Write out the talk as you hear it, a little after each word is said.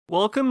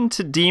Welcome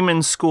to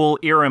Demon School.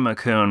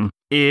 Iruma-kun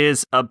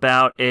is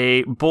about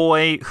a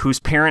boy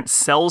whose parents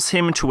sells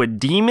him to a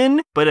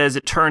demon, but as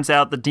it turns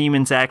out, the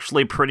demon's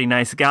actually a pretty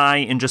nice guy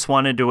and just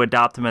wanted to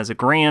adopt him as a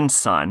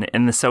grandson,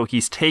 and so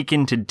he's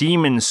taken to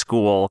demon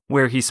school,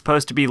 where he's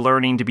supposed to be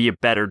learning to be a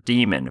better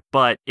demon.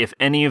 But if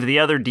any of the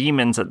other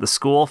demons at the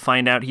school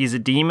find out he's a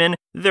demon,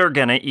 they're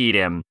gonna eat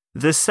him.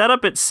 The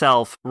setup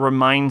itself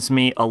reminds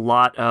me a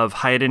lot of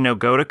Hayate no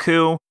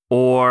Gotoku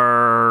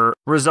or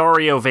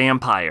Rosario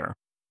Vampire.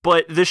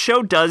 But the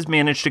show does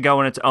manage to go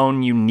in its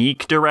own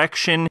unique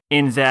direction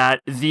in that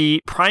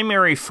the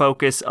primary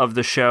focus of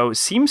the show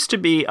seems to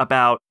be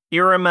about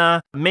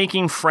Iruma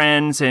making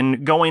friends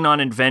and going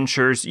on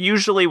adventures,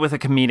 usually with a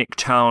comedic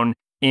tone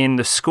in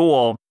the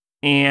school.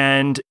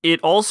 And it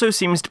also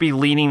seems to be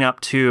leading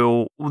up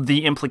to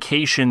the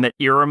implication that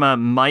Iruma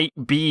might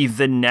be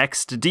the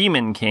next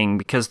Demon King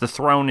because the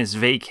throne is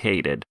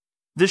vacated.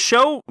 The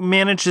show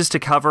manages to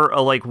cover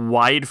a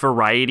wide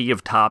variety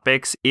of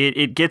topics.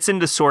 It gets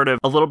into sort of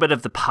a little bit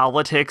of the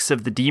politics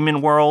of the demon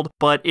world,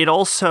 but it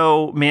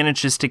also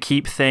manages to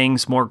keep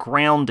things more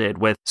grounded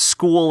with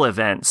school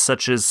events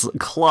such as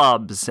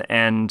clubs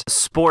and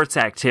sports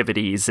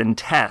activities and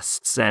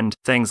tests and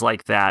things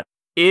like that.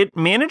 It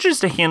manages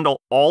to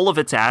handle all of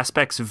its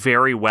aspects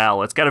very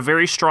well. It's got a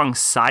very strong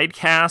side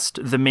cast.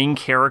 The main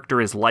character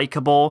is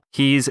likable.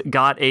 He's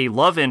got a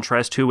love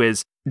interest who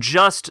is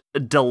just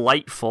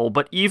delightful,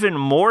 but even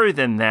more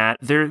than that,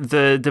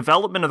 the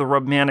development of the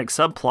romantic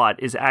subplot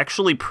is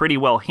actually pretty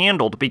well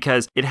handled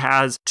because it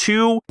has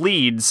two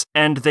leads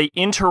and they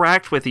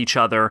interact with each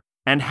other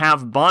and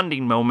have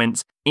bonding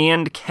moments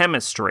and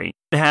chemistry.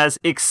 It has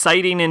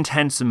exciting,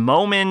 intense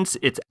moments.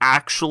 It's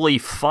actually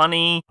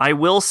funny. I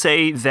will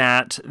say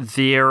that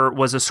there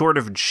was a sort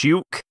of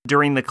juke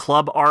during the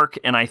club arc,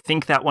 and I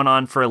think that went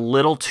on for a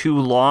little too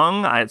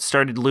long. I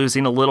started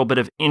losing a little bit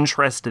of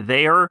interest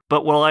there.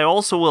 But what I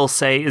also will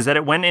say is that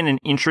it went in an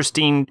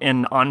interesting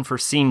and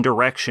unforeseen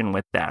direction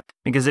with that,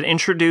 because it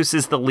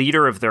introduces the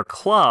leader of their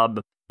club.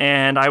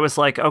 And I was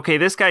like, okay,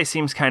 this guy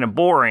seems kind of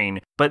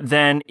boring, but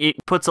then it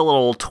puts a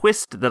little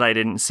twist that I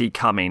didn't see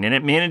coming. And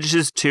it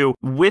manages to,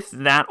 with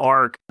that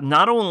arc,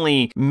 not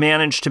only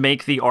manage to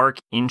make the arc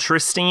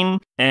interesting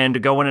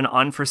and go in an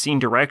unforeseen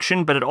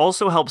direction, but it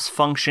also helps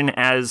function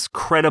as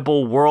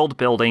credible world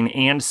building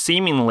and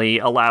seemingly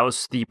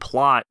allows the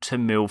plot to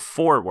move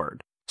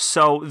forward.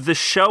 So the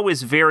show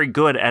is very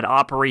good at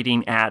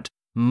operating at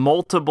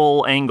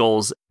multiple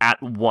angles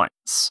at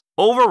once.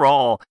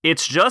 Overall,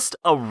 it's just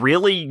a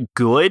really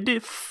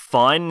good,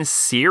 fun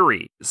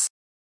series.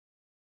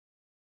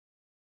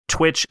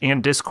 Twitch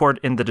and Discord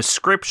in the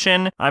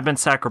description. I've been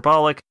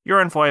Sacrobolic. You're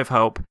Envoy of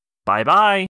Hope. Bye-bye.